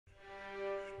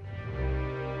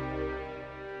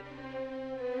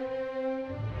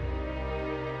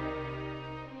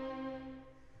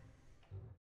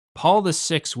Paul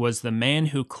VI was the man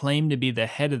who claimed to be the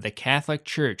head of the Catholic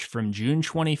Church from June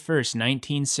 21,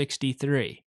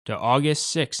 1963 to August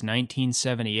 6,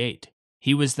 1978.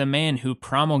 He was the man who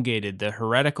promulgated the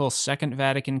heretical Second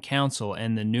Vatican Council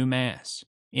and the new Mass.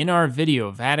 In our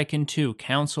video, Vatican II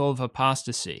Council of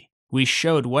Apostasy, we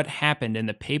showed what happened in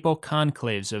the papal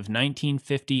conclaves of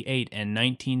 1958 and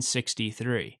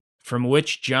 1963, from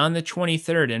which John the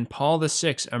 23rd and Paul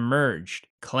VI emerged,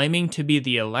 claiming to be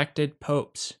the elected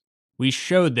popes. We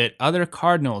showed that other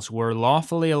cardinals were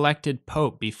lawfully elected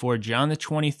pope before John the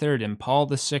 23rd and Paul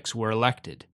VI were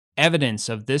elected. Evidence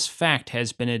of this fact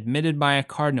has been admitted by a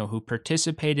cardinal who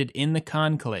participated in the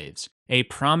conclaves, a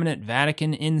prominent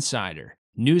Vatican insider,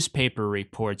 newspaper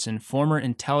reports, and former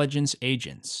intelligence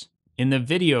agents. In the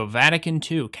video Vatican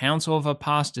II Council of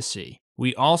Apostasy,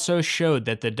 we also showed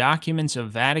that the documents of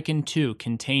Vatican II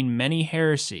contain many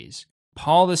heresies.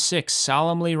 Paul VI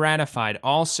solemnly ratified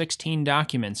all 16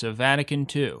 documents of Vatican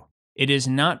II. It is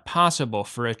not possible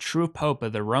for a true pope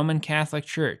of the Roman Catholic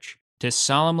Church to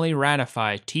solemnly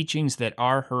ratify teachings that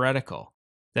are heretical.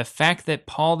 The fact that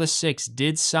Paul VI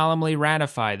did solemnly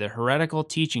ratify the heretical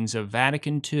teachings of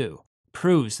Vatican II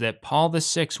proves that Paul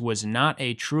VI was not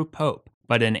a true pope,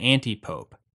 but an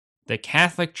anti-pope. The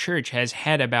Catholic Church has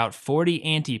had about 40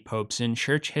 anti-popes in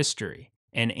church history.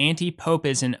 An anti-pope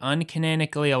is an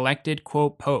uncanonically elected,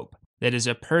 quote, pope, that is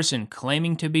a person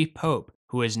claiming to be pope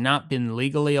who has not been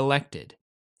legally elected.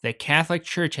 The Catholic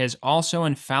Church has also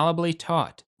infallibly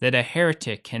taught that a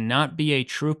heretic cannot be a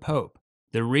true pope.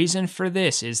 The reason for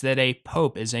this is that a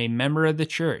pope is a member of the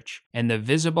Church and the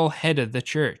visible head of the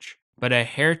Church, but a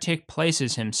heretic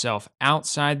places himself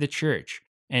outside the Church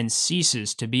and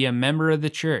ceases to be a member of the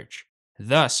Church.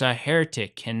 Thus, a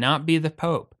heretic cannot be the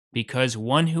pope, because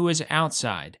one who is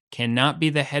outside cannot be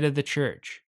the head of the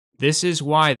Church. This is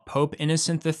why Pope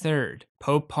Innocent III,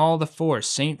 Pope Paul IV,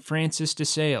 St. Francis de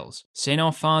Sales, St.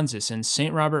 Alphonsus, and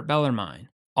St. Robert Bellarmine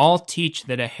all teach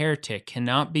that a heretic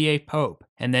cannot be a pope,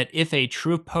 and that if a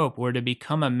true pope were to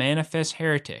become a manifest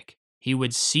heretic, he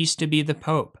would cease to be the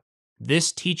pope.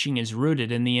 This teaching is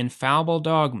rooted in the infallible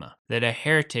dogma that a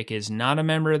heretic is not a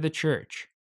member of the Church.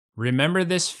 Remember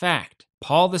this fact.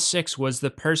 Paul VI was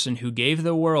the person who gave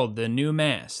the world the new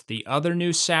Mass, the other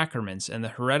new sacraments, and the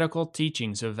heretical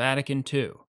teachings of Vatican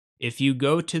II. If you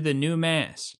go to the new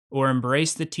Mass, or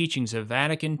embrace the teachings of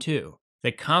Vatican II,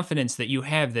 the confidence that you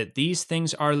have that these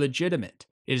things are legitimate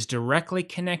is directly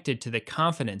connected to the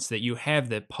confidence that you have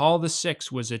that Paul VI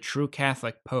was a true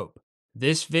Catholic Pope.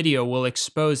 This video will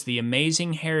expose the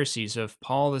amazing heresies of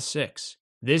Paul VI.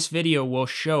 This video will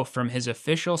show from his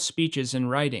official speeches and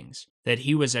writings that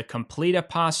he was a complete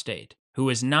apostate who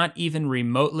was not even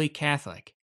remotely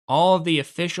Catholic. All of the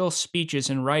official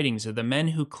speeches and writings of the men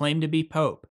who claim to be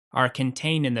Pope are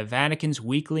contained in the Vatican's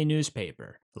weekly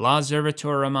newspaper,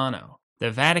 L'Osservatore Romano. The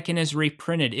Vatican has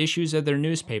reprinted issues of their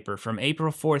newspaper from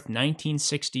April 4,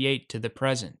 1968 to the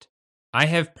present. I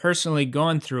have personally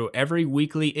gone through every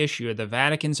weekly issue of the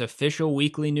Vatican's official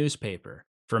weekly newspaper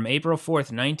from April 4,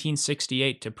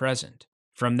 1968 to present.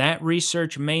 From that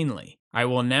research mainly, I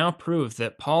will now prove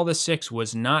that Paul VI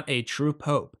was not a true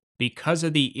pope because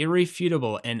of the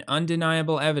irrefutable and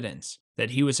undeniable evidence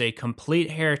that he was a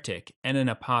complete heretic and an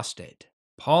apostate.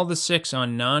 Paul VI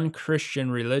on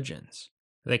non-Christian religions.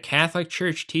 The Catholic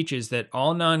Church teaches that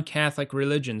all non-Catholic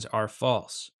religions are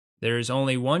false. There is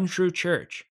only one true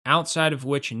church, outside of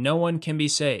which no one can be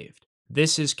saved.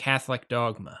 This is Catholic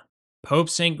dogma. Pope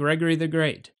St. Gregory the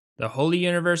Great. The Holy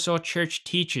Universal Church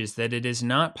teaches that it is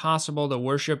not possible to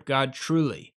worship God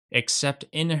truly, except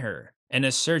in her, and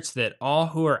asserts that all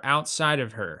who are outside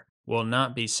of her will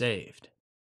not be saved.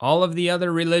 All of the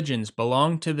other religions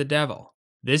belong to the devil.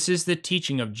 This is the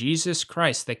teaching of Jesus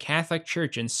Christ, the Catholic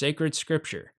Church, in sacred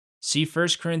scripture. See 1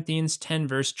 Corinthians 10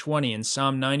 verse 20 and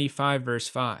Psalm 95 verse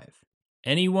 5.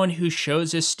 Anyone who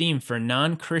shows esteem for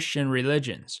non-Christian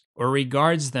religions, or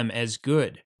regards them as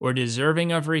good, or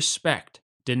deserving of respect,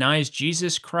 denies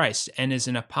Jesus Christ and is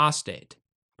an apostate.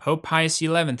 Pope Pius XI,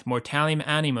 Mortalium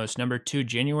Animos, No. 2,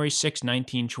 January 6,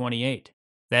 1928.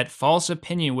 That false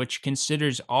opinion which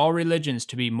considers all religions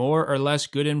to be more or less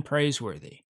good and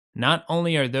praiseworthy. Not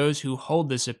only are those who hold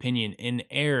this opinion in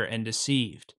error and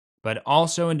deceived, but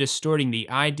also in distorting the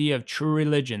idea of true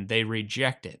religion, they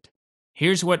reject it.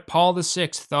 Here's what Paul VI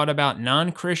thought about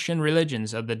non-Christian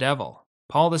religions of the devil.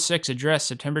 Paul VI addressed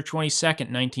September 22,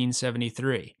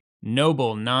 1973.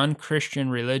 Noble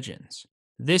non-Christian religions.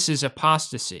 This is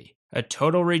apostasy, a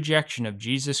total rejection of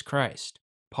Jesus Christ.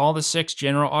 Paul VI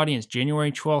General Audience,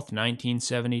 January 12,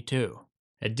 1972.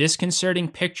 A disconcerting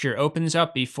picture opens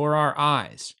up before our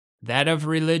eyes, that of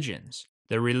religions,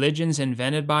 the religions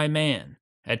invented by man,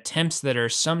 attempts that are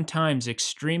sometimes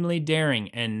extremely daring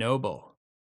and noble.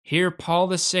 Here, Paul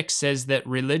VI says that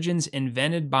religions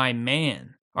invented by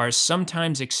man are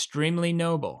sometimes extremely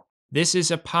noble. This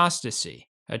is apostasy,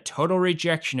 a total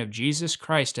rejection of Jesus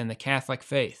Christ and the Catholic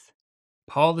faith.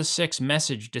 Paul VI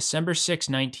message, December 6,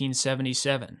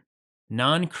 1977.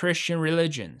 Non-Christian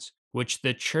religions, which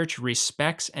the Church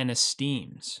respects and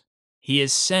esteems. He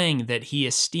is saying that he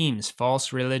esteems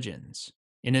false religions.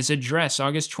 In his address,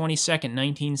 August 22,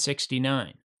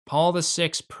 1969, Paul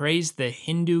VI praised the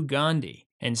Hindu Gandhi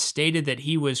and stated that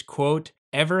he was, quote,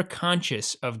 ever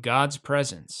conscious of God's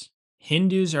presence.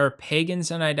 Hindus are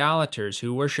pagans and idolaters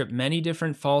who worship many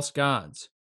different false gods.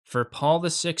 For Paul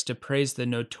VI to praise the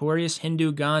notorious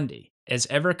Hindu Gandhi as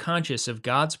ever conscious of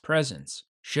God's presence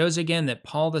shows again that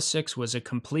Paul VI was a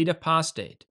complete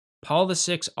apostate. Paul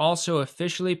VI also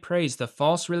officially praised the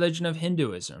false religion of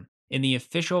Hinduism in the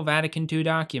official Vatican II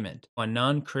document on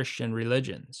non-Christian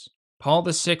religions. Paul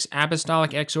VI's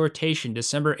Apostolic Exhortation,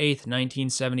 December 8,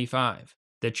 1975.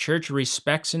 The Church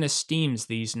respects and esteems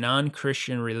these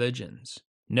non-Christian religions.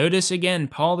 Notice again,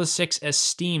 Paul VI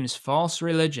esteems false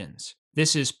religions.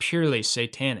 This is purely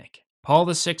satanic. Paul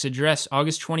VI's address,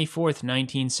 August 24,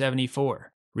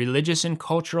 1974. Religious and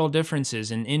cultural differences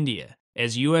in India,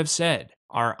 as you have said,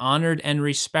 are honored and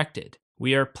respected.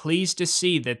 We are pleased to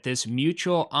see that this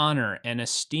mutual honor and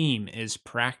esteem is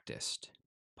practiced.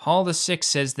 Paul VI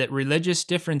says that religious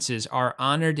differences are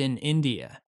honored in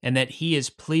India, and that he is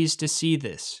pleased to see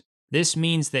this. This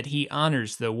means that he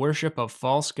honors the worship of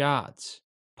false gods.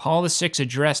 Paul VI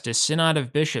addressed a Synod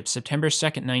of Bishops September 2,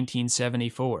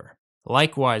 1974.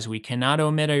 Likewise, we cannot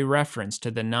omit a reference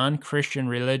to the non-Christian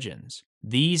religions.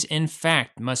 These, in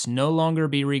fact, must no longer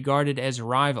be regarded as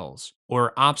rivals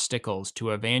or obstacles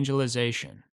to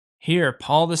evangelization. Here,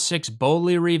 Paul VI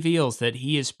boldly reveals that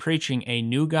he is preaching a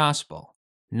new gospel.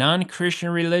 Non-Christian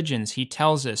religions, he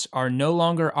tells us, are no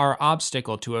longer our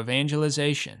obstacle to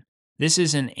evangelization. This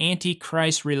is an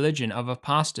antichrist religion of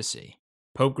apostasy.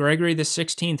 Pope Gregory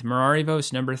XVI,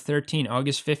 Morarivos number 13,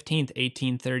 August 15,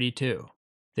 1832.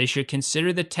 They should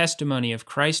consider the testimony of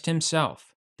Christ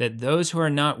himself, that those who are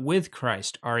not with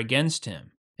Christ are against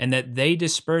him, and that they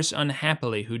disperse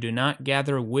unhappily who do not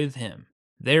gather with him.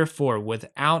 Therefore,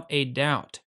 without a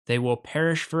doubt, they will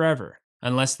perish forever,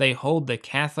 unless they hold the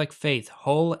Catholic faith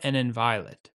whole and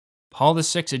inviolate. Paul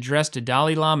VI addressed to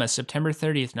Dalai Lama September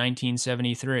 30,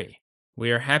 1973.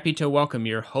 We are happy to welcome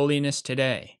your holiness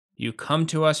today. You come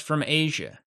to us from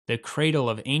Asia, the cradle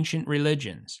of ancient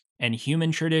religions and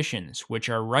human traditions which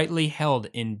are rightly held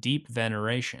in deep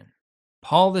veneration.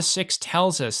 Paul VI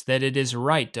tells us that it is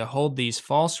right to hold these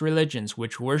false religions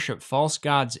which worship false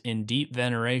gods in deep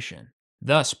veneration.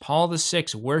 Thus, Paul VI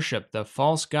worshiped the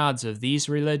false gods of these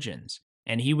religions,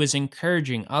 and he was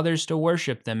encouraging others to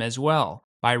worship them as well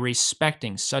by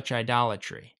respecting such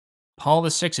idolatry. Paul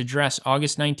VI's address,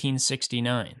 August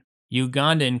 1969.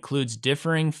 Uganda includes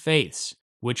differing faiths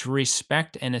which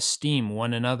respect and esteem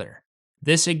one another.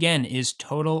 This again is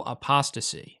total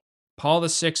apostasy. Paul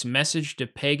VI's message to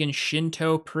pagan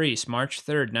Shinto priests, March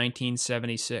 3,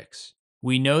 1976.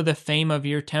 We know the fame of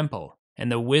your temple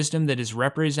and the wisdom that is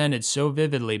represented so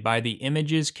vividly by the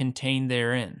images contained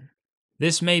therein.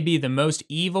 This may be the most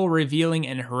evil, revealing,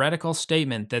 and heretical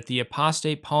statement that the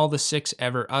apostate Paul VI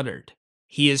ever uttered.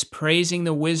 He is praising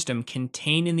the wisdom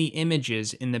contained in the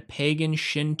images in the pagan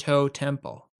Shinto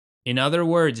temple. In other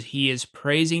words, he is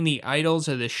praising the idols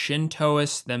of the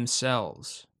Shintoists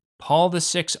themselves. Paul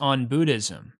VI on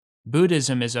Buddhism.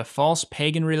 Buddhism is a false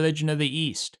pagan religion of the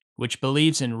East, which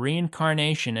believes in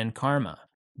reincarnation and karma.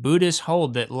 Buddhists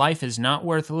hold that life is not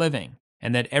worth living,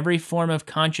 and that every form of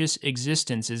conscious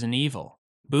existence is an evil.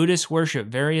 Buddhists worship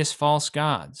various false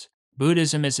gods.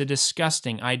 Buddhism is a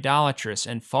disgusting, idolatrous,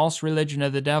 and false religion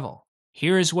of the devil.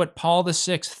 Here is what Paul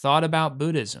VI thought about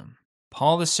Buddhism.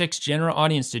 Paul VI's General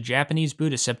Audience to Japanese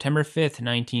Buddhists, September 5,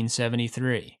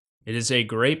 1973. It is a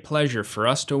great pleasure for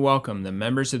us to welcome the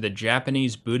members of the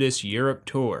Japanese Buddhist Europe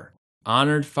Tour,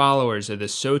 honored followers of the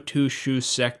Soto-shu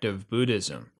sect of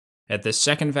Buddhism. At the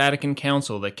Second Vatican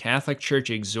Council, the Catholic Church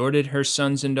exhorted her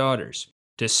sons and daughters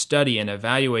to study and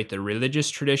evaluate the religious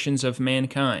traditions of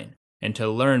mankind, and to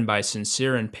learn by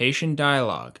sincere and patient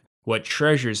dialogue what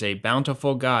treasures a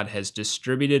bountiful God has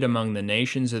distributed among the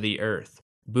nations of the earth.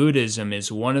 Buddhism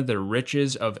is one of the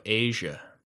riches of Asia.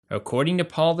 According to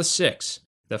Paul VI,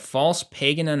 the false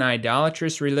pagan and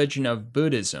idolatrous religion of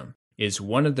Buddhism is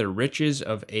one of the riches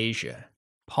of Asia.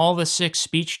 Paul VI's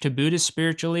speech to Buddhist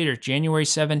spiritual leaders, January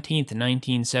 17,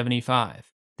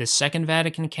 1975. The Second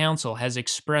Vatican Council has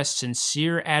expressed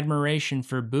sincere admiration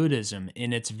for Buddhism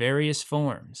in its various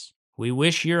forms. We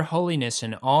wish your holiness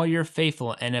and all your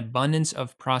faithful an abundance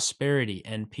of prosperity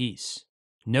and peace.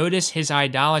 Notice his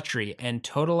idolatry and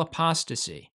total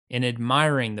apostasy in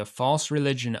admiring the false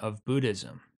religion of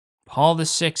Buddhism. Paul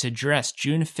VI addressed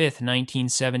June 5,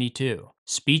 1972,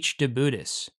 Speech to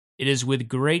Buddhists. It is with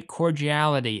great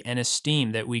cordiality and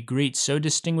esteem that we greet so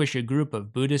distinguished a group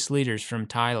of Buddhist leaders from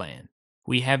Thailand.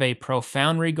 We have a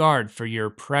profound regard for your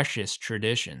precious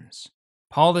traditions.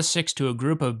 Paul VI to a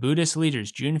group of Buddhist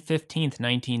leaders, June 15,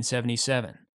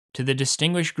 1977. To the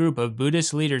distinguished group of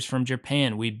Buddhist leaders from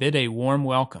Japan, we bid a warm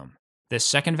welcome. The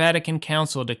Second Vatican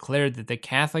Council declared that the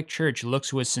Catholic Church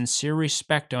looks with sincere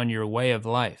respect on your way of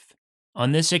life.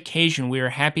 On this occasion, we are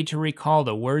happy to recall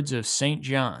the words of St.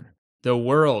 John. The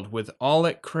world, with all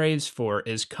it craves for,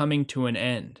 is coming to an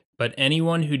end, but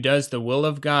anyone who does the will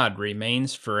of God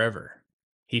remains forever.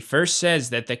 He first says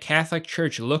that the Catholic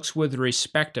Church looks with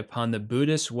respect upon the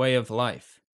Buddhist way of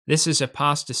life. This is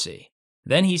apostasy.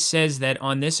 Then he says that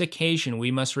on this occasion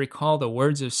we must recall the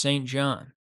words of St.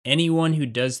 John. Anyone who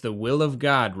does the will of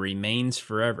God remains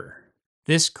forever.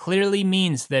 This clearly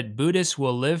means that Buddhists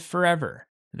will live forever.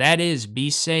 That is, be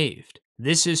saved.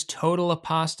 This is total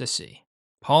apostasy.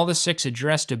 Paul VI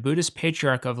addressed a Buddhist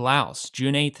patriarch of Laos,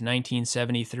 June 8,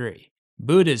 1973.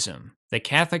 Buddhism, the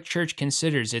Catholic Church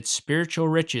considers its spiritual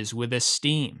riches with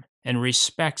esteem and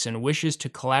respects and wishes to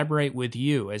collaborate with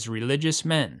you as religious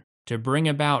men to bring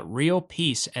about real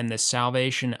peace and the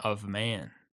salvation of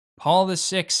man. Paul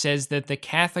VI says that the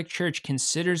Catholic Church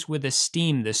considers with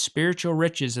esteem the spiritual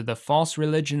riches of the false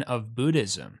religion of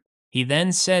Buddhism. He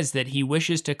then says that he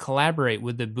wishes to collaborate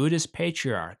with the Buddhist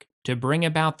patriarch to bring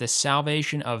about the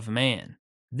salvation of man.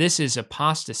 This is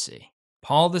apostasy.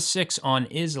 Paul VI on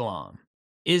Islam.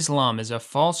 Islam is a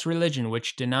false religion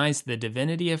which denies the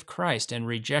divinity of Christ and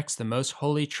rejects the most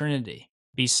holy Trinity.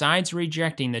 Besides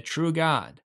rejecting the true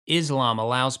God, Islam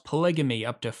allows polygamy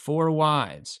up to 4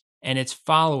 wives, and its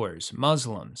followers,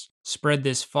 Muslims, spread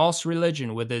this false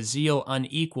religion with a zeal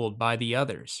unequaled by the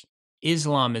others.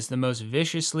 Islam is the most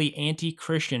viciously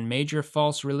anti-Christian major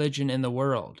false religion in the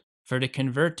world, for to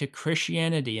convert to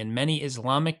Christianity in many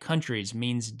Islamic countries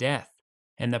means death,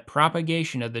 and the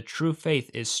propagation of the true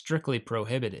faith is strictly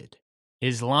prohibited.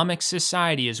 Islamic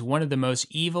society is one of the most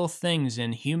evil things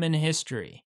in human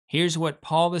history. Here's what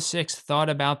Paul VI thought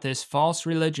about this false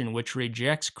religion which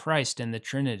rejects Christ and the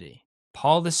Trinity.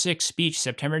 Paul VI speech,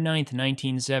 September 9,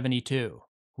 1972.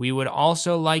 We would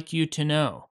also like you to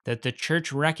know that the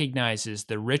Church recognizes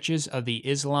the riches of the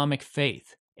Islamic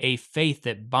faith, a faith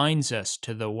that binds us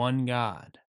to the one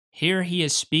God. Here he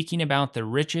is speaking about the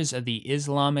riches of the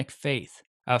Islamic faith,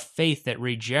 a faith that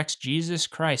rejects Jesus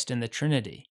Christ and the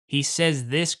Trinity. He says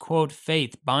this, quote,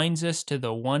 faith binds us to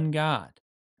the one God.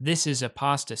 This is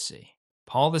apostasy.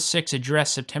 Paul VI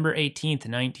addressed September 18,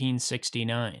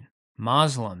 1969.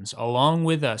 Muslims, along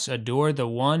with us, adore the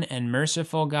one and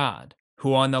merciful God,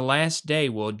 who on the last day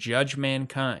will judge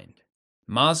mankind.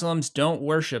 Muslims don't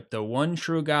worship the one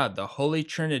true God, the Holy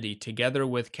Trinity, together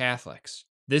with Catholics.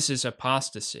 This is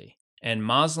apostasy. And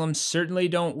Muslims certainly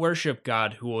don't worship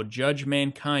God who will judge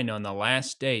mankind on the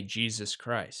last day, Jesus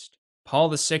Christ. Paul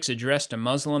VI addressed a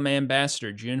Muslim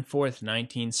ambassador June 4,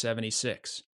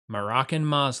 1976. Moroccan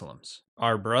Muslims,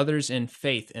 our brothers in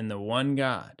faith in the one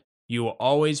God, you will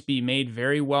always be made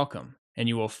very welcome, and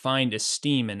you will find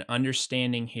esteem and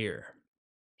understanding here.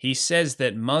 He says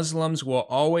that Muslims will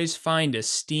always find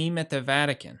esteem at the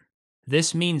Vatican.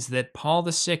 This means that Paul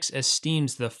VI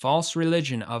esteems the false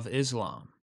religion of Islam.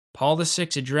 Paul VI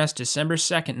addressed December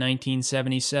 2,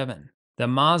 1977, the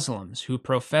Muslims who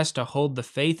profess to hold the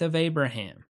faith of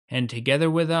Abraham, and together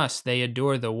with us they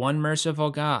adore the one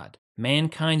merciful God,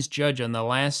 mankind's judge on the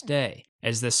last day,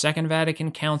 as the Second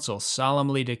Vatican Council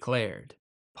solemnly declared.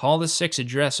 Paul VI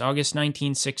addressed August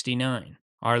 1969,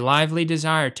 our lively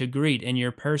desire to greet in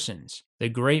your persons the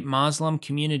great Muslim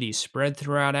community spread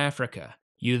throughout Africa.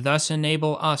 You thus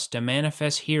enable us to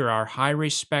manifest here our high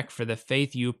respect for the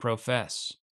faith you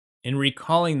profess. In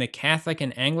recalling the Catholic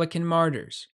and Anglican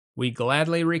martyrs, we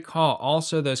gladly recall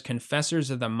also those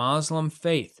confessors of the Muslim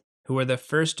faith who were the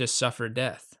first to suffer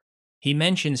death. He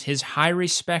mentions his high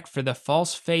respect for the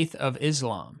false faith of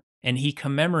Islam, and he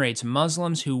commemorates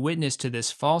Muslims who witnessed to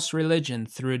this false religion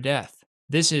through death.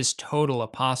 This is total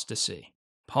apostasy.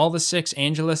 Paul VI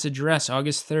Angelus Address,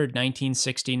 August 3,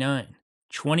 1969.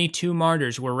 22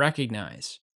 martyrs were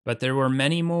recognized, but there were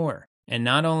many more, and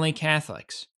not only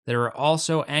Catholics. There were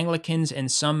also Anglicans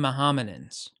and some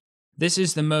Mohammedans. This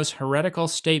is the most heretical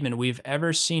statement we've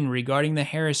ever seen regarding the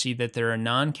heresy that there are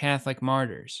non-Catholic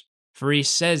martyrs. For he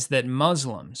says that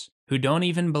Muslims, who don't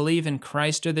even believe in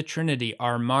Christ or the Trinity,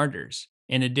 are martyrs,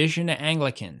 in addition to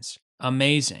Anglicans.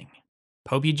 Amazing.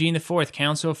 Pope Eugene IV,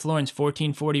 Council of Florence,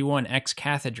 1441, ex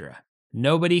cathedra.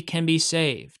 Nobody can be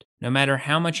saved, no matter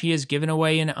how much he has given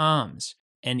away in alms,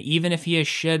 and even if he has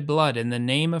shed blood in the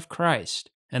name of Christ,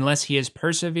 unless he has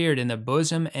persevered in the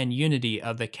bosom and unity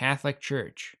of the Catholic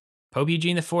Church. Pope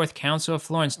Eugene IV, Council of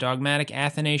Florence, Dogmatic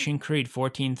Athanasian Creed,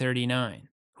 1439.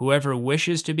 Whoever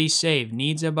wishes to be saved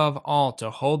needs above all to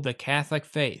hold the Catholic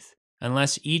faith.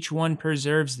 Unless each one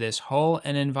preserves this whole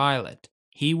and inviolate,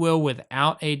 he will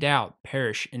without a doubt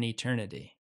perish in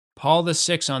eternity. Paul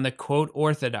VI on the quote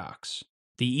Orthodox.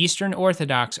 The Eastern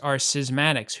Orthodox are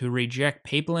schismatics who reject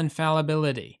papal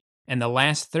infallibility and the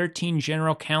last 13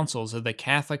 general councils of the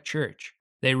Catholic Church.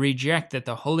 They reject that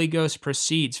the Holy Ghost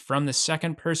proceeds from the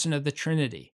second person of the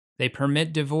Trinity. They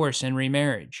permit divorce and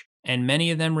remarriage, and many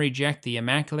of them reject the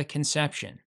Immaculate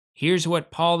Conception. Here's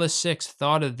what Paul VI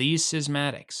thought of these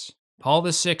schismatics. Paul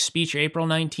VI speech April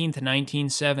 19,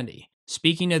 1970,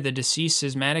 speaking of the deceased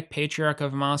schismatic patriarch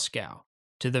of Moscow.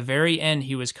 To the very end,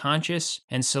 he was conscious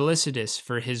and solicitous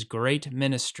for his great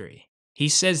ministry. He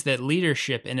says that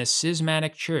leadership in a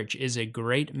schismatic church is a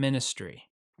great ministry.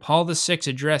 Paul VI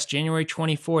addressed January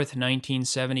 24,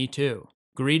 1972.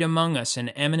 Greet among us an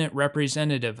eminent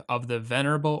representative of the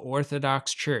Venerable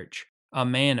Orthodox Church, a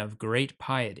man of great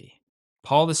piety.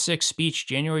 Paul VI speech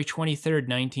January 23,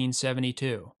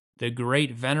 1972. The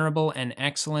great, venerable, and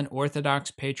excellent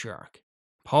Orthodox Patriarch.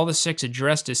 Paul VI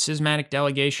addressed his schismatic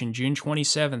delegation June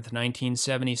 27,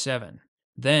 1977.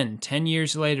 Then, 10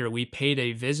 years later, we paid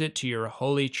a visit to your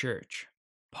holy church.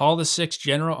 Paul VI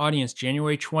General Audience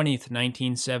January 20,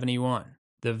 1971.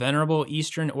 The Venerable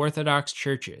Eastern Orthodox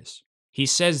Churches. He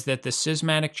says that the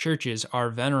schismatic churches are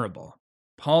venerable.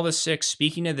 Paul VI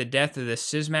speaking of the death of the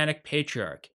schismatic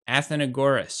patriarch,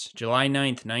 Athenagoras, July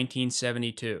 9,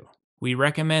 1972. We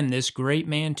recommend this great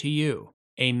man to you,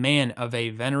 a man of a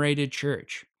venerated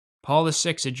church. Paul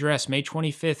VI address May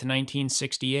 25,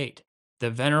 1968. The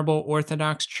Venerable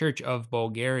Orthodox Church of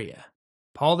Bulgaria.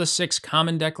 Paul VI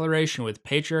Common Declaration with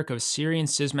Patriarch of Syrian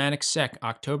Schismatic Sect,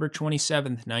 October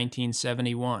 27,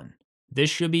 1971. This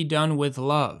should be done with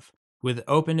love, with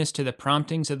openness to the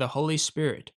promptings of the Holy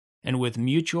Spirit, and with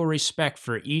mutual respect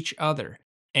for each other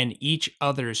and each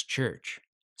other's church.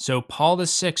 So Paul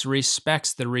VI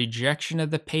respects the rejection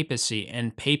of the papacy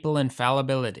and papal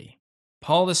infallibility.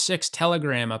 Paul VI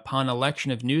telegram upon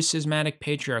election of new schismatic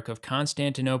patriarch of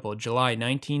Constantinople, July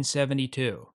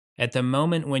 1972. At the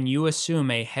moment when you assume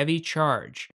a heavy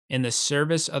charge in the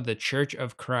service of the Church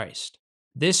of Christ.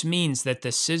 This means that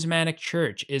the schismatic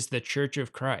church is the Church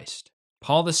of Christ.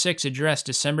 Paul VI address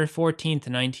December 14,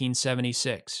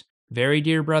 1976. Very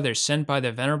dear brothers sent by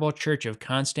the Venerable Church of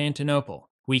Constantinople,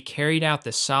 we carried out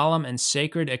the solemn and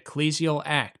sacred ecclesial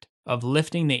act of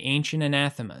lifting the ancient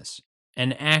anathemas,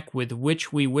 an act with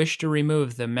which we wish to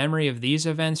remove the memory of these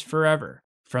events forever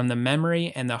from the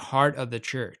memory and the heart of the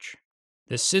Church.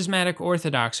 The schismatic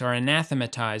Orthodox are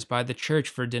anathematized by the Church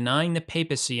for denying the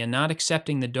papacy and not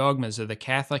accepting the dogmas of the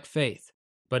Catholic faith,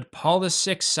 but Paul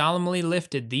VI solemnly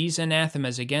lifted these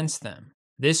anathemas against them.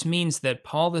 This means that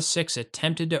Paul VI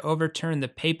attempted to overturn the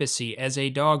papacy as a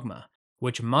dogma,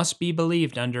 which must be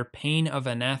believed under pain of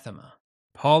anathema.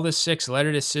 Paul VI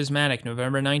letter to schismatic,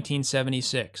 November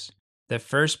 1976. The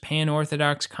First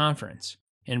Pan-Orthodox Conference,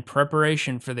 in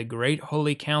preparation for the Great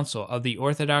Holy Council of the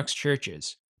Orthodox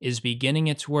Churches, is beginning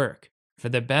its work for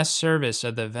the best service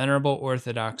of the Venerable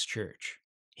Orthodox Church.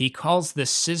 He calls the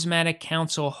Schismatic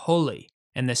Council holy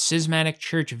and the Schismatic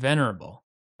Church venerable.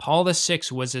 Paul VI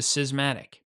was a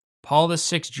schismatic. Paul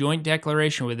VI joint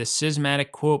declaration with the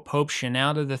schismatic quote Pope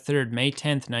Shenouda III, May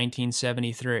 10,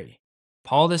 1973.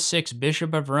 Paul VI,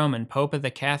 Bishop of Rome and Pope of the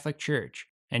Catholic Church,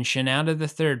 and Shenouda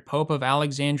III, Pope of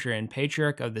Alexandria and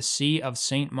Patriarch of the See of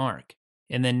St. Mark.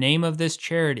 In the name of this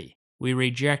charity, we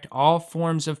reject all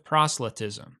forms of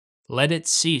proselytism. Let it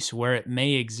cease where it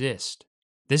may exist.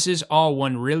 This is all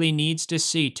one really needs to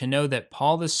see to know that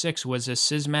Paul VI was a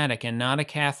schismatic and not a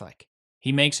Catholic.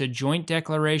 He makes a joint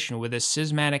declaration with a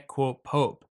schismatic quote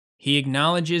Pope. He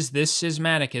acknowledges this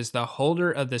schismatic as the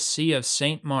holder of the See of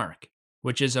St. Mark,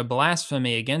 which is a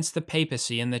blasphemy against the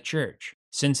papacy and the Church,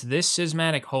 since this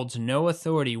schismatic holds no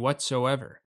authority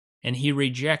whatsoever, and he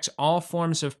rejects all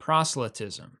forms of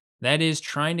proselytism, that is,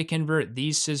 trying to convert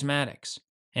these schismatics,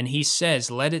 and he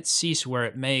says let it cease where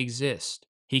it may exist.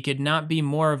 He could not be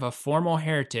more of a formal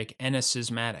heretic and a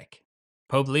schismatic.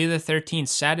 Pope Leo XIII,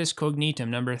 Satis Cognitum,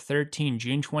 number 13,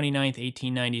 June 29,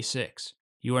 1896.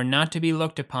 You are not to be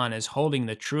looked upon as holding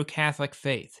the true Catholic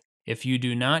faith if you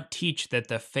do not teach that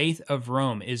the faith of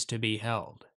Rome is to be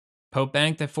held. Pope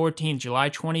Benedict XIV, July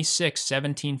 26,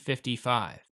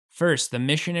 1755. First, the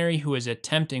missionary who is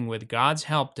attempting with God's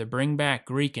help to bring back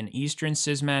Greek and Eastern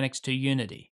schismatics to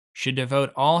unity should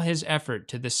devote all his effort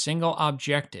to the single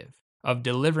objective of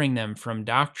delivering them from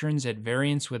doctrines at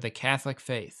variance with the Catholic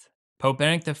faith. Pope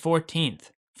Benedict XIV,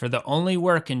 for the only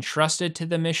work entrusted to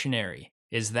the missionary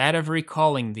is that of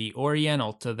recalling the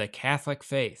Oriental to the Catholic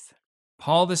faith.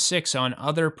 Paul VI on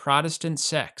other Protestant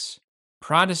sects.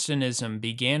 Protestantism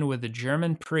began with the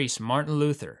German priest Martin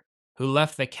Luther, who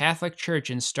left the Catholic Church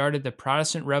and started the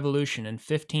Protestant Revolution in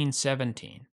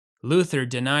 1517. Luther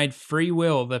denied free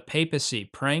will, the papacy,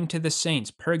 praying to the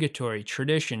saints, purgatory,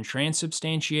 tradition,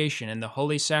 transubstantiation, and the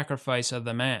holy sacrifice of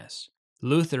the Mass.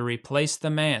 Luther replaced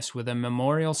the Mass with a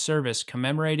memorial service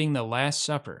commemorating the Last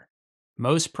Supper.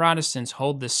 Most Protestants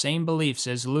hold the same beliefs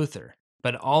as Luther,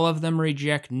 but all of them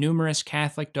reject numerous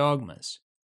Catholic dogmas.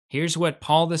 Here's what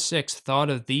Paul VI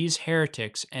thought of these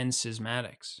heretics and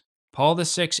schismatics. Paul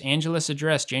VI Angelus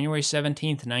Address, January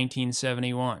 17,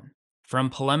 1971. From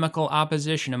polemical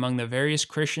opposition among the various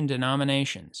Christian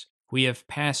denominations, we have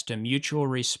passed to mutual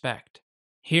respect.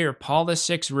 Here, Paul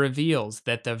VI reveals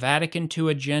that the Vatican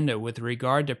II agenda with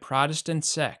regard to Protestant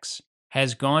sects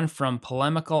has gone from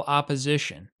polemical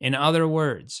opposition, in other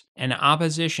words, an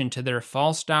opposition to their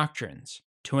false doctrines,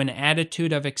 to an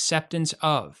attitude of acceptance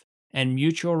of and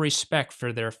mutual respect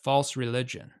for their false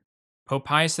religion. Pope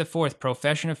Pius IV,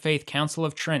 Profession of Faith, Council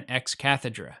of Trent, ex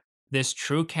cathedra. This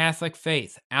true Catholic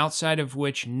faith, outside of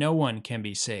which no one can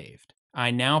be saved,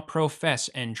 I now profess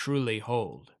and truly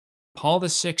hold. Paul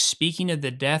VI speaking of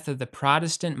the death of the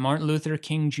Protestant Martin Luther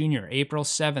King Jr., April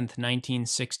 7,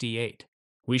 1968.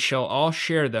 We shall all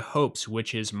share the hopes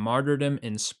which his martyrdom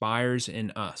inspires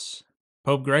in us.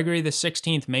 Pope Gregory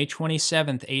XVI, May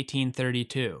 27,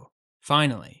 1832.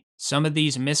 Finally, some of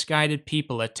these misguided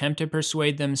people attempt to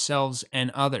persuade themselves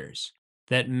and others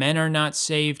that men are not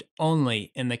saved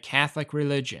only in the Catholic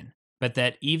religion, but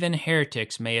that even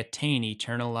heretics may attain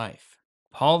eternal life.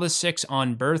 Paul VI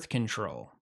on birth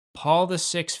control. Paul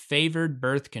VI favored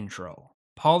birth control.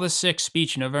 Paul VI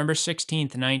speech, November 16,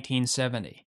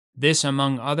 1970. This,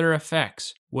 among other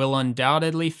effects, will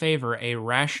undoubtedly favor a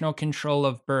rational control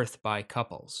of birth by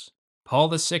couples. Paul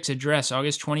VI address,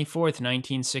 August 24,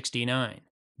 1969.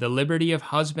 The liberty of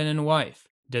husband and wife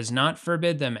does not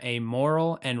forbid them a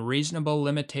moral and reasonable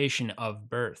limitation of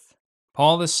birth.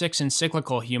 Paul VI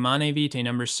encyclical Humanae Vitae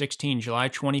No. 16, July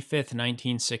 25,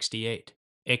 1968.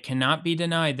 It cannot be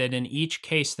denied that in each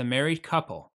case the married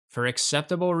couple, for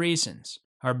acceptable reasons,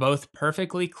 are both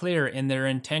perfectly clear in their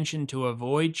intention to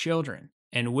avoid children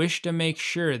and wish to make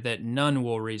sure that none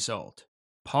will result.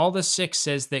 Paul VI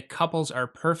says that couples are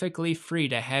perfectly free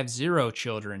to have 0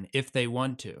 children if they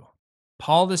want to.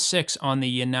 Paul VI on the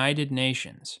United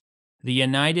Nations. The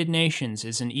United Nations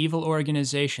is an evil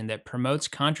organization that promotes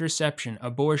contraception,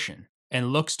 abortion,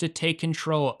 and looks to take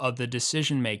control of the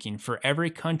decision-making for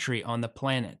every country on the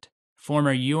planet.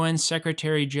 Former UN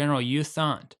Secretary General U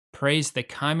Thant praised the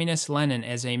communist Lenin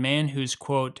as a man whose,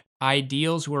 quote,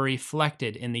 ideals were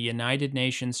reflected in the United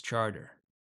Nations Charter.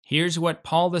 Here's what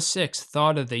Paul VI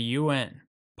thought of the UN.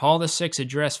 Paul VI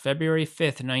address, February 5,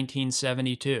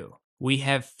 1972. We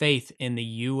have faith in the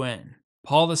UN.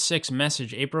 Paul VI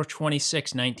message, April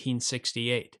 26,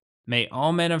 1968. May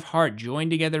all men of heart join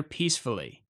together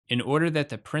peacefully, in order that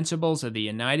the principles of the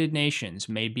United Nations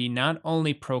may be not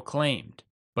only proclaimed,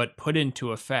 but put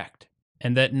into effect,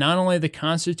 and that not only the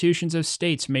constitutions of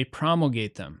states may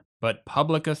promulgate them, but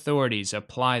public authorities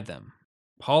apply them.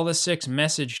 Paul VI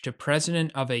message to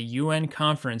President of a UN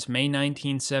conference, May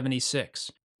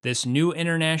 1976. This new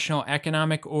international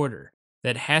economic order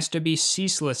that has to be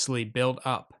ceaselessly built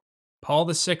up. Paul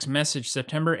VI message,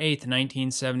 September 8,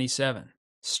 1977.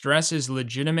 Stress is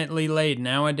legitimately laid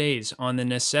nowadays on the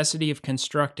necessity of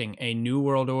constructing a new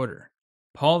world order.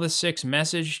 Paul VI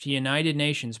message to United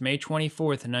Nations, May 24,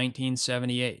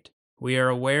 1978. We are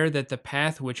aware that the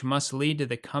path which must lead to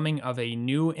the coming of a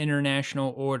new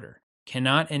international order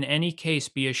cannot in any case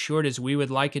be as short as we would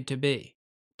like it to be.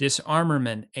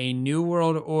 Disarmament, a new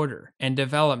world order, and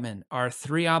development are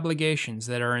 3 obligations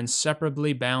that are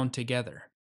inseparably bound together.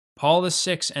 Paul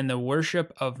VI and the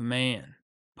worship of man.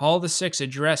 Paul VI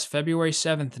address, February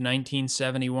 7,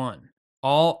 1971.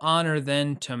 All honor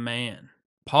then to man.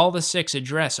 Paul VI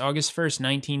address, August 1,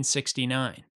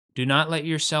 1969. Do not let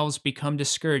yourselves become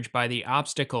discouraged by the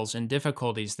obstacles and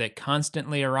difficulties that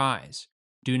constantly arise.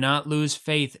 Do not lose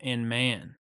faith in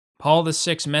man. Paul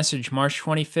VI message, March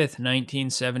 25,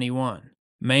 1971.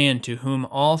 Man to whom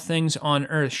all things on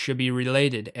earth should be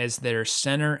related as their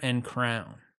center and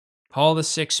crown. Paul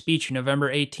VI speech, November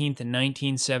 18,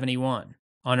 1971.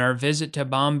 On our visit to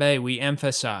Bombay, we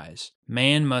emphasize,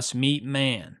 man must meet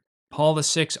man. Paul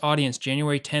VI audience,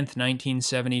 January 10th,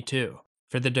 1972.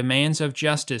 For the demands of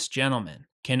justice, gentlemen,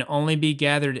 can only be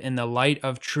gathered in the light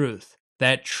of truth,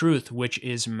 that truth which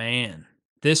is man.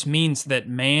 This means that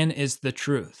man is the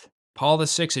truth. Paul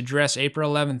VI address,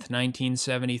 April 11th,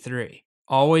 1973.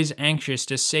 Always anxious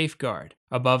to safeguard,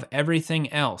 above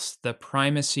everything else, the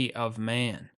primacy of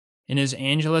man. In his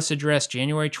Angelus address,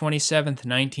 January 27th,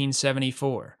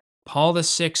 1974, Paul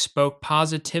VI spoke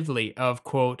positively of,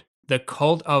 quote, the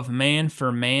cult of man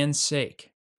for man's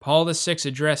sake. Paul VI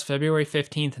address, February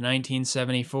 15th,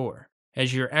 1974.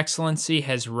 As your excellency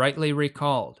has rightly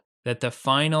recalled, that the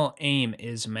final aim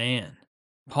is man.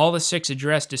 Paul VI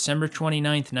address, December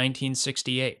 29th,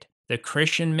 1968. The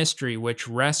Christian mystery which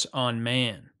rests on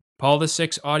man. Paul VI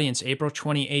audience, April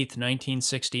 28th,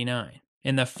 1969.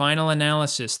 In the final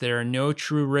analysis, there are no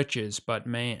true riches but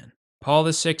man. Paul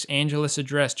VI Angelus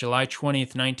address, July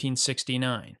 20th,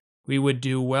 1969. We would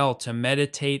do well to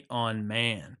meditate on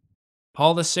man.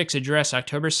 Paul VI address,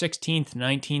 October 16th,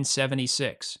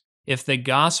 1976. If the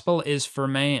gospel is for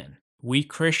man, we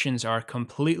Christians are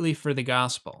completely for the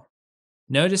gospel.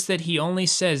 Notice that he only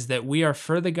says that we are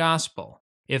for the gospel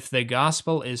if the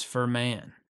gospel is for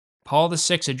man. Paul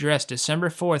VI address, December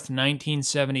 4th,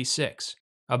 1976.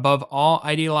 Above all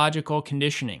ideological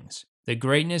conditionings, the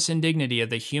greatness and dignity of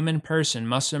the human person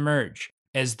must emerge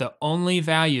as the only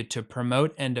value to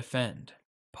promote and defend.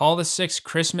 Paul VI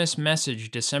Christmas message,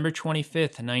 December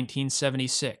 25th,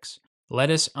 1976. Let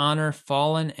us honor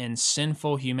fallen and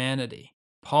sinful humanity.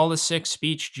 Paul VI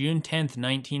speech, June 10th,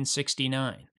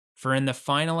 1969. For in the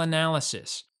final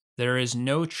analysis, there is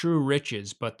no true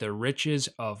riches but the riches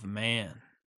of man.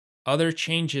 Other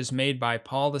changes made by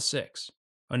Paul VI.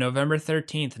 On November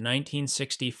 13th,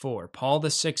 1964, Paul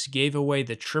VI gave away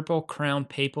the Triple Crown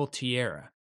Papal Tiara.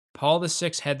 Paul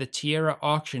VI had the tiara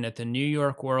auctioned at the New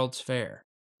York World's Fair.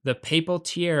 The Papal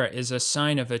Tiara is a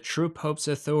sign of a true pope's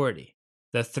authority,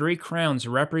 the three crowns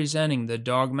representing the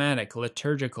dogmatic,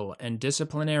 liturgical, and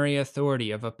disciplinary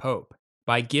authority of a pope.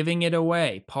 By giving it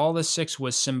away, Paul VI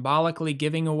was symbolically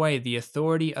giving away the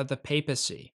authority of the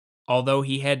papacy, although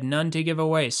he had none to give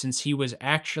away since he was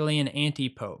actually an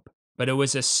anti-pope. But it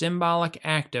was a symbolic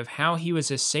act of how he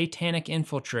was a satanic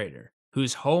infiltrator,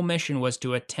 whose whole mission was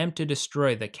to attempt to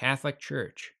destroy the Catholic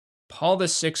Church. Paul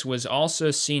VI was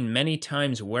also seen many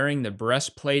times wearing the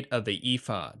breastplate of the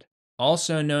ephod,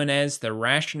 also known as the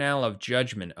rationale of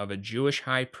judgment of a Jewish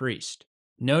high priest.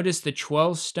 Notice the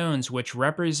 12 stones which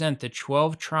represent the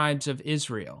 12 tribes of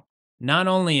Israel. Not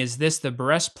only is this the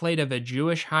breastplate of a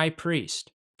Jewish high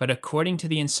priest, but according to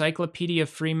the Encyclopedia of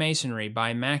Freemasonry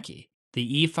by Mackey,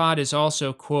 the ephod is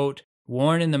also, quote,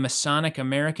 worn in the Masonic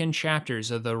American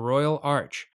chapters of the Royal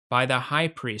Arch by the high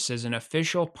priest as an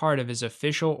official part of his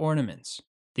official ornaments.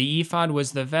 The ephod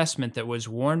was the vestment that was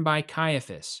worn by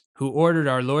Caiaphas, who ordered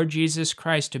our Lord Jesus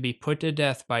Christ to be put to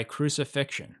death by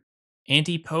crucifixion.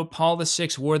 Anti-Pope Paul VI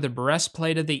wore the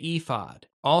breastplate of the ephod,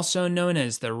 also known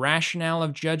as the rationale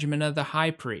of judgment of the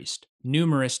high priest,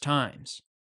 numerous times.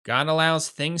 God allows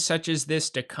things such as this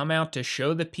to come out to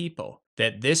show the people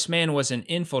that this man was an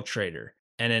infiltrator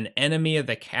and an enemy of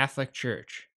the Catholic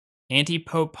Church.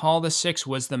 Anti-Pope Paul VI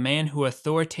was the man who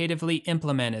authoritatively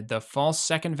implemented the false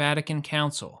Second Vatican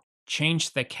Council,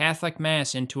 changed the Catholic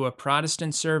Mass into a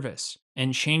Protestant service,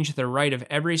 and changed the rite of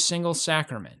every single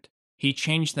sacrament. He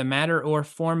changed the matter or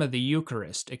form of the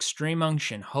Eucharist, extreme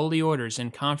unction, holy orders,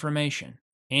 and confirmation.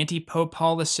 Anti-Pope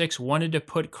Paul VI wanted to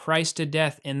put Christ to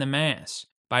death in the Mass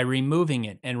by removing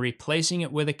it and replacing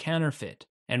it with a counterfeit,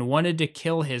 and wanted to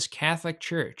kill his Catholic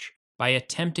Church by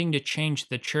attempting to change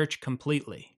the Church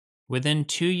completely. Within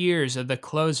 2 years of the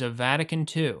close of Vatican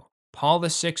II, Paul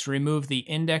VI removed the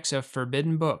Index of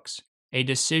Forbidden Books, a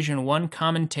decision one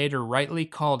commentator rightly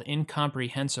called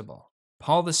incomprehensible.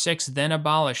 Paul VI then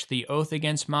abolished the oath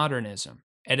against modernism,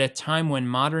 at a time when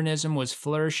modernism was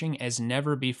flourishing as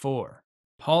never before.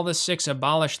 Paul VI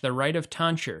abolished the rite of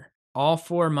tonsure, all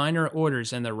 4 minor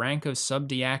orders, and the rank of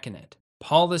subdiaconate.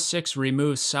 Paul VI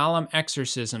removed solemn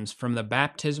exorcisms from the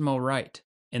baptismal rite.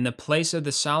 In the place of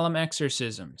the solemn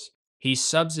exorcisms, he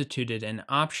substituted an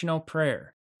optional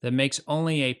prayer that makes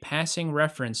only a passing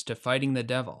reference to fighting the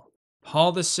devil.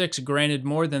 Paul VI granted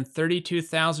more than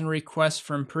 32,000 requests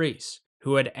from priests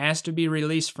who had asked to be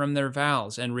released from their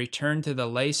vows and returned to the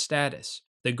lay status,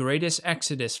 the greatest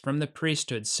exodus from the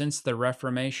priesthood since the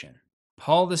Reformation.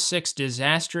 Paul VI's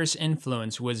disastrous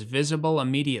influence was visible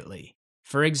immediately.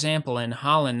 For example, in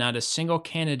Holland, not a single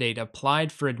candidate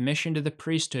applied for admission to the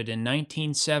priesthood in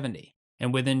 1970,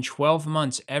 and within 12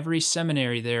 months every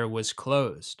seminary there was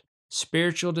closed.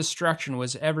 Spiritual destruction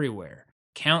was everywhere.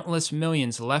 Countless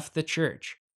millions left the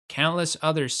church. Countless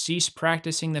others ceased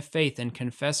practicing the faith and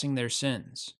confessing their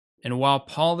sins. And while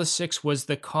Paul VI was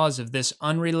the cause of this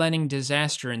unrelenting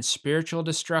disaster and spiritual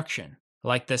destruction,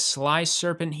 like the sly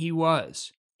serpent he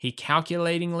was, he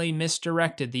calculatingly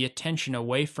misdirected the attention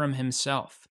away from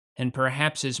himself. In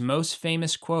perhaps his most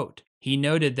famous quote, he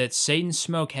noted that Satan's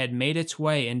smoke had made its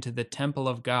way into the temple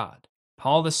of God.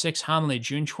 Paul VI homily,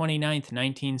 June 29,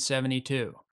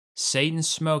 1972. Satan's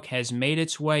smoke has made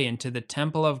its way into the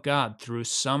temple of God through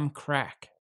some crack.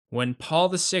 When Paul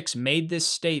VI made this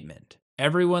statement,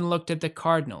 everyone looked at the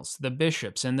cardinals, the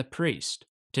bishops, and the priest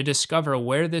to discover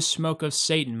where this smoke of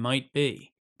Satan might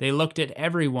be. They looked at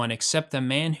everyone except the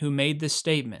man who made the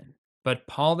statement. But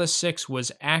Paul VI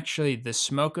was actually the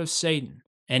smoke of Satan,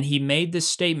 and he made the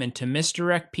statement to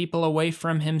misdirect people away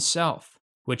from himself,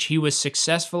 which he was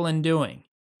successful in doing.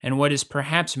 And what is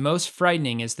perhaps most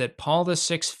frightening is that Paul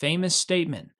VI's famous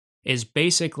statement is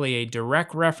basically a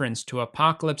direct reference to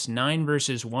Apocalypse 9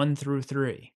 verses 1 through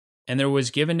 3. And there was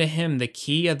given to him the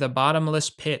key of the bottomless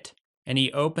pit, and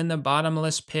he opened the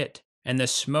bottomless pit, and the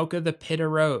smoke of the pit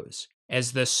arose,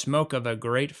 as the smoke of a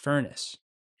great furnace.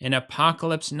 In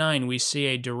Apocalypse 9, we see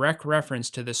a direct reference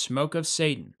to the smoke of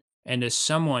Satan, and to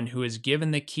someone who is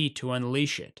given the key to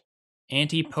unleash it.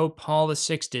 Anti-Pope Paul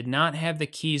VI did not have the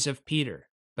keys of Peter,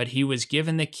 but he was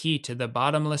given the key to the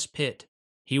bottomless pit.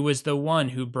 He was the one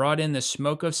who brought in the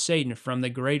smoke of Satan from the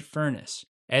great furnace,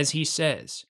 as he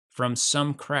says, from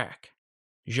some crack.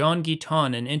 Jean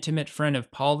Guiton, an intimate friend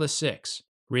of Paul VI,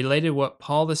 related what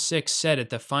Paul VI said at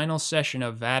the final session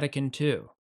of Vatican II.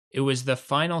 It was the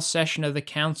final session of the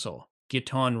council,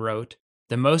 Guiton wrote,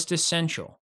 the most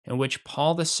essential, in which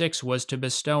Paul VI was to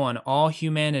bestow on all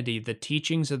humanity the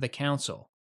teachings of the council.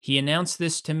 He announced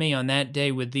this to me on that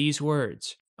day with these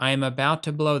words, "I am about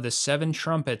to blow the 7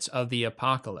 trumpets of the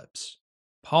apocalypse."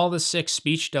 Paul VI's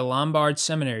speech to Lombard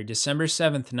Seminary, December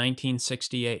 7,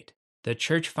 1968. The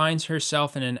Church finds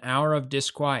herself in an hour of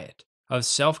disquiet, of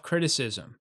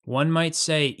self-criticism, one might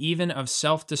say even of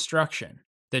self-destruction.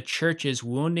 The Church is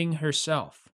wounding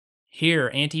herself.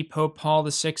 Here, anti-Pope Paul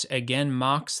VI again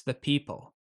mocks the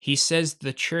people. He says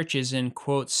the Church is in,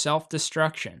 quote,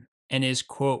 self-destruction, and is,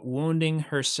 quote, wounding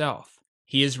herself.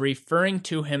 He is referring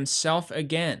to himself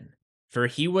again, for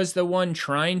he was the one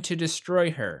trying to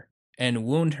destroy her and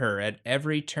wound her at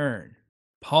every turn.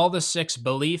 Paul VI's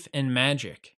belief in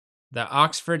magic. The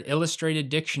Oxford Illustrated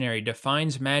Dictionary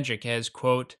defines magic as,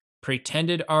 quote,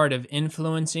 pretended art of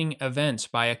influencing events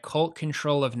by occult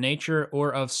control of nature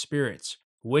or of spirits,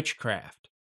 witchcraft.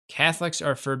 Catholics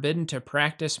are forbidden to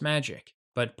practice magic,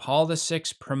 but Paul VI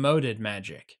promoted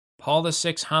magic. Paul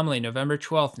VI homily, November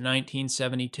 12,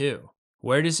 1972.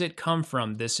 Where does it come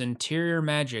from, this interior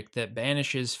magic that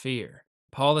banishes fear?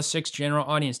 Paul VI General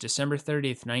Audience, December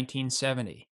 30th,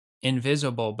 1970.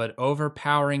 Invisible but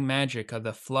overpowering magic of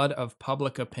the flood of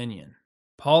public opinion.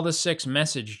 Paul VI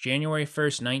message, January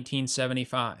 1st,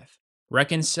 1975.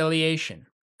 Reconciliation.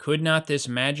 Could not this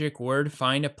magic word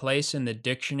find a place in the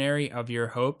dictionary of your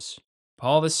hopes?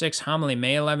 Paul VI homily,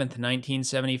 May 11th,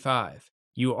 1975.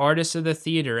 You artists of the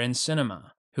theater and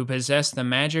cinema, who possess the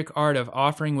magic art of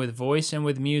offering with voice and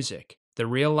with music the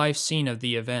real-life scene of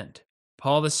the event.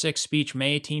 Paul VI speech,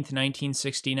 May 18th,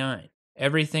 1969.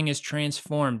 Everything is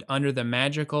transformed under the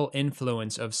magical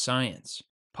influence of science.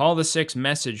 Paul VI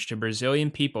message to Brazilian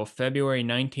people, February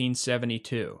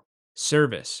 1972.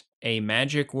 Service, a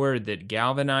magic word that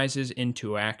galvanizes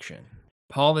into action.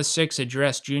 Paul VI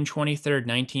address, June 23,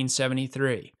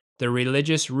 1973. The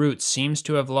religious root seems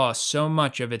to have lost so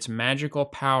much of its magical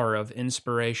power of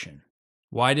inspiration.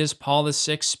 Why does Paul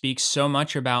VI speak so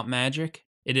much about magic?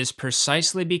 It is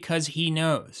precisely because he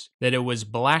knows that it was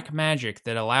black magic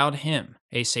that allowed him,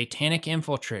 a satanic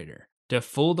infiltrator, to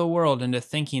fool the world into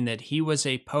thinking that he was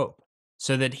a pope,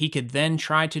 so that he could then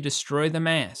try to destroy the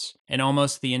Mass and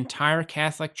almost the entire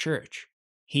Catholic Church.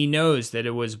 He knows that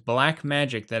it was black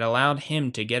magic that allowed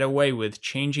him to get away with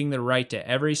changing the rite to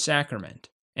every sacrament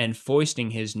and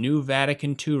foisting his new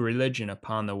Vatican II religion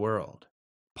upon the world.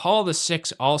 Paul VI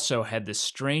also had the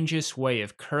strangest way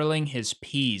of curling his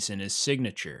P's in his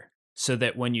signature, so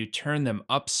that when you turn them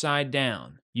upside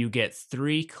down, you get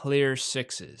 3 clear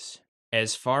 6s.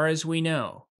 As far as we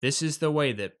know, this is the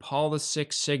way that Paul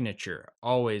VI's signature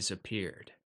always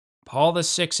appeared. Paul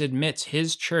VI admits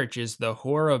his church is the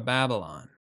whore of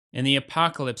Babylon. In the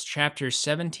Apocalypse chapters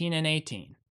 17 and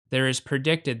 18, there is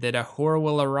predicted that a whore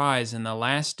will arise in the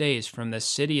last days from the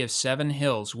city of 7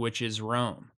 hills, which is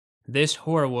Rome. This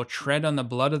whore will tread on the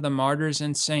blood of the martyrs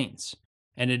and saints,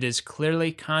 and it is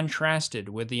clearly contrasted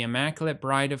with the Immaculate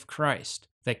Bride of Christ,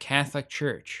 the Catholic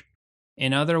Church.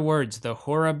 In other words, the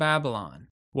whore of Babylon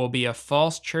will be a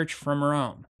false church from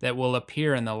Rome that will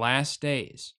appear in the last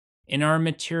days. In our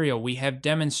material, we have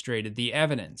demonstrated the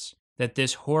evidence that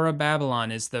this whore of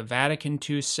Babylon is the Vatican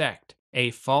II sect,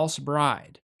 a false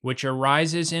bride, which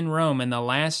arises in Rome in the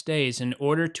last days in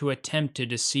order to attempt to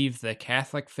deceive the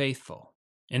Catholic faithful.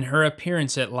 In her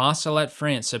appearance at La Salette,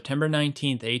 France, September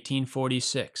 19,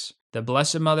 1846, the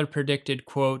Blessed Mother predicted,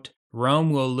 quote,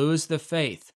 "Rome will lose the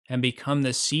faith and become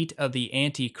the seat of the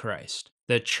Antichrist.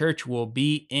 The church will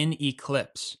be in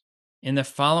eclipse." In the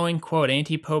following quote,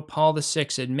 Anti-Pope Paul VI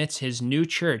admits his new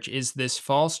church is this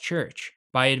false church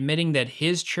by admitting that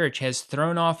his church has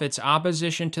thrown off its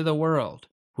opposition to the world,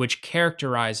 which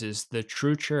characterizes the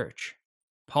true church.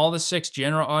 Paul VI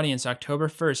General Audience, October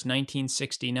 1st,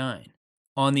 1969.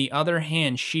 On the other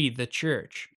hand, she, the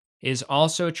church, is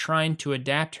also trying to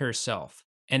adapt herself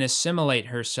and assimilate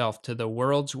herself to the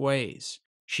world's ways.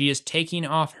 She is taking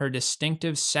off her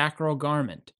distinctive sacral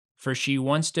garment, for she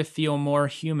wants to feel more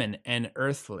human and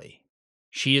earthly.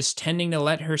 She is tending to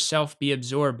let herself be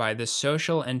absorbed by the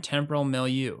social and temporal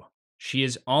milieu. She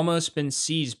has almost been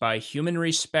seized by human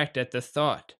respect at the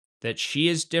thought that she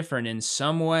is different in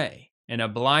some way and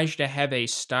obliged to have a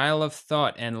style of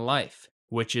thought and life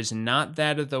which is not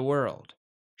that of the world.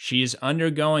 She is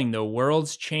undergoing the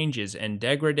world's changes and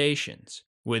degradations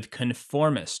with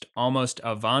conformist, almost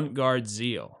avant-garde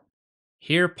zeal.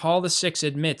 Here, Paul VI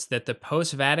admits that the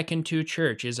post-Vatican II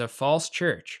church is a false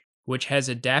church which has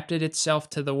adapted itself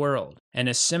to the world and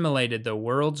assimilated the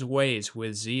world's ways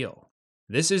with zeal.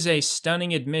 This is a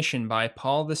stunning admission by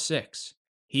Paul VI.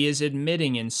 He is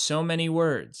admitting in so many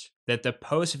words that the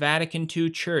post-Vatican II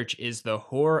church is the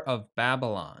whore of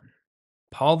Babylon.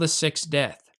 Paul VI's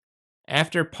death.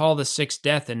 After Paul VI's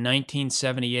death in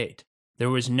 1978, there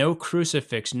was no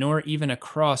crucifix nor even a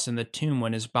cross in the tomb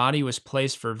when his body was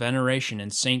placed for veneration in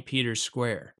St. Peter's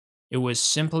Square. It was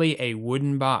simply a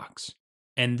wooden box.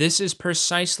 And this is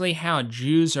precisely how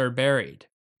Jews are buried,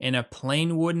 in a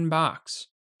plain wooden box.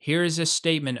 Here is a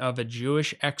statement of a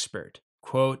Jewish expert,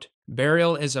 quote,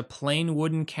 "Burial is a plain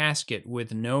wooden casket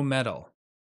with no metal."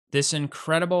 This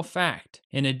incredible fact,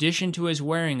 in addition to his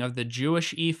wearing of the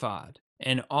Jewish ephod,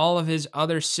 and all of his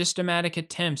other systematic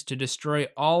attempts to destroy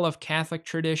all of Catholic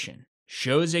tradition,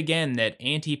 shows again that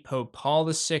Anti-Pope Paul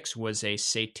VI was a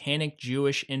satanic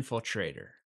Jewish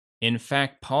infiltrator. In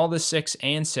fact, Paul VI's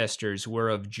ancestors were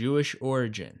of Jewish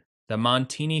origin. The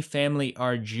Montini family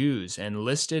are Jews and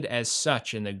listed as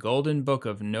such in the Golden Book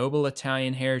of Noble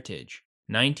Italian Heritage,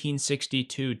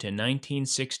 1962 to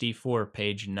 1964,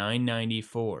 page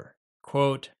 994.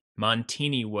 Quote,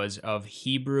 "Montini was of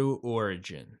Hebrew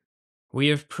origin." We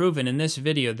have proven in this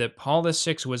video that Paul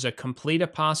VI was a complete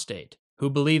apostate who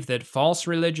believed that false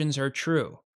religions are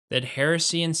true, that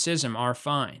heresy and schism are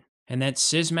fine, and that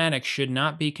schismatics should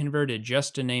not be converted,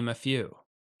 just to name a few.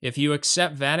 If you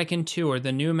accept Vatican II or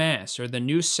the new Mass or the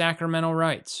new sacramental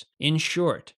rites, in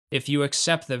short, if you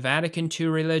accept the Vatican II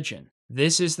religion,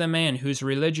 this is the man whose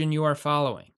religion you are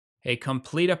following, a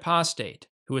complete apostate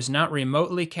who is not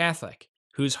remotely Catholic,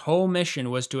 whose whole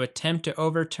mission was to attempt to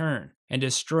overturn and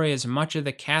destroy as much of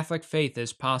the Catholic faith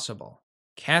as possible.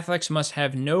 Catholics must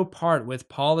have no part with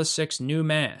Paul VI's new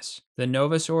Mass, the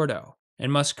Novus Ordo,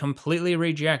 and must completely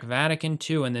reject Vatican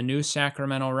II and the new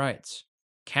sacramental rites.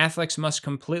 Catholics must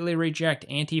completely reject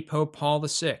Anti-Pope Paul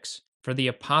VI for the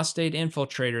apostate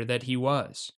infiltrator that he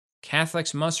was.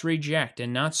 Catholics must reject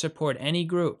and not support any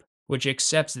group which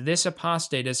accepts this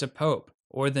apostate as a pope,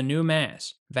 or the new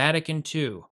Mass, Vatican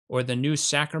II, or the new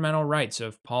sacramental rites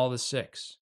of Paul VI.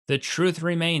 The truth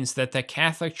remains that the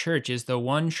Catholic Church is the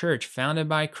one church founded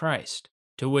by Christ,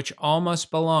 to which all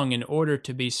must belong in order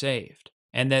to be saved,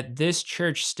 and that this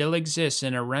church still exists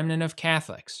in a remnant of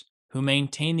Catholics who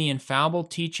maintain the infallible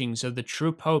teachings of the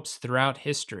true popes throughout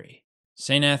history.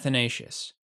 St.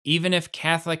 Athanasius, even if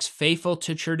Catholics faithful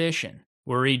to tradition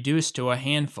were reduced to a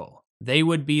handful, they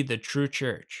would be the true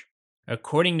church.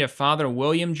 According to Father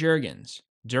William Jurgens,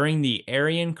 during the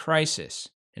Arian crisis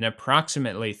in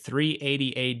approximately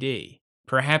 380 AD,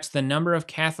 perhaps the number of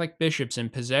Catholic bishops in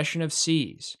possession of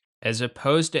sees, as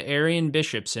opposed to Arian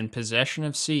bishops in possession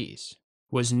of sees,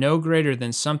 was no greater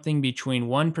than something between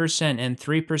 1% and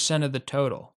 3% of the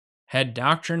total. Had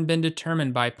doctrine been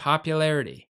determined by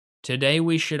popularity, today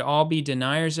we should all be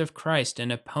deniers of Christ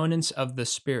and opponents of the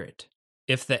Spirit.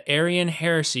 If the Arian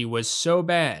heresy was so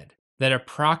bad that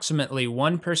approximately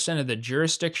 1% of the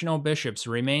jurisdictional bishops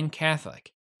remained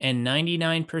Catholic and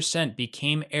 99%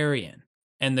 became Arian,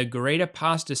 and the great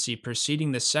apostasy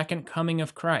preceding the second coming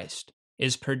of Christ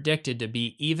is predicted to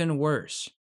be even worse,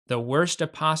 the worst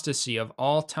apostasy of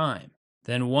all time,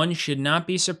 then one should not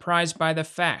be surprised by the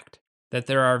fact that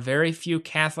there are very few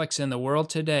Catholics in the world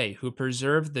today who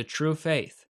preserve the true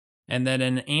faith, and that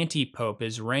an anti-pope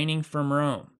is reigning from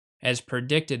Rome, as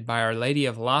predicted by Our Lady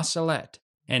of La Salette,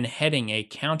 and heading a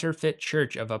counterfeit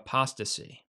church of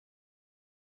apostasy.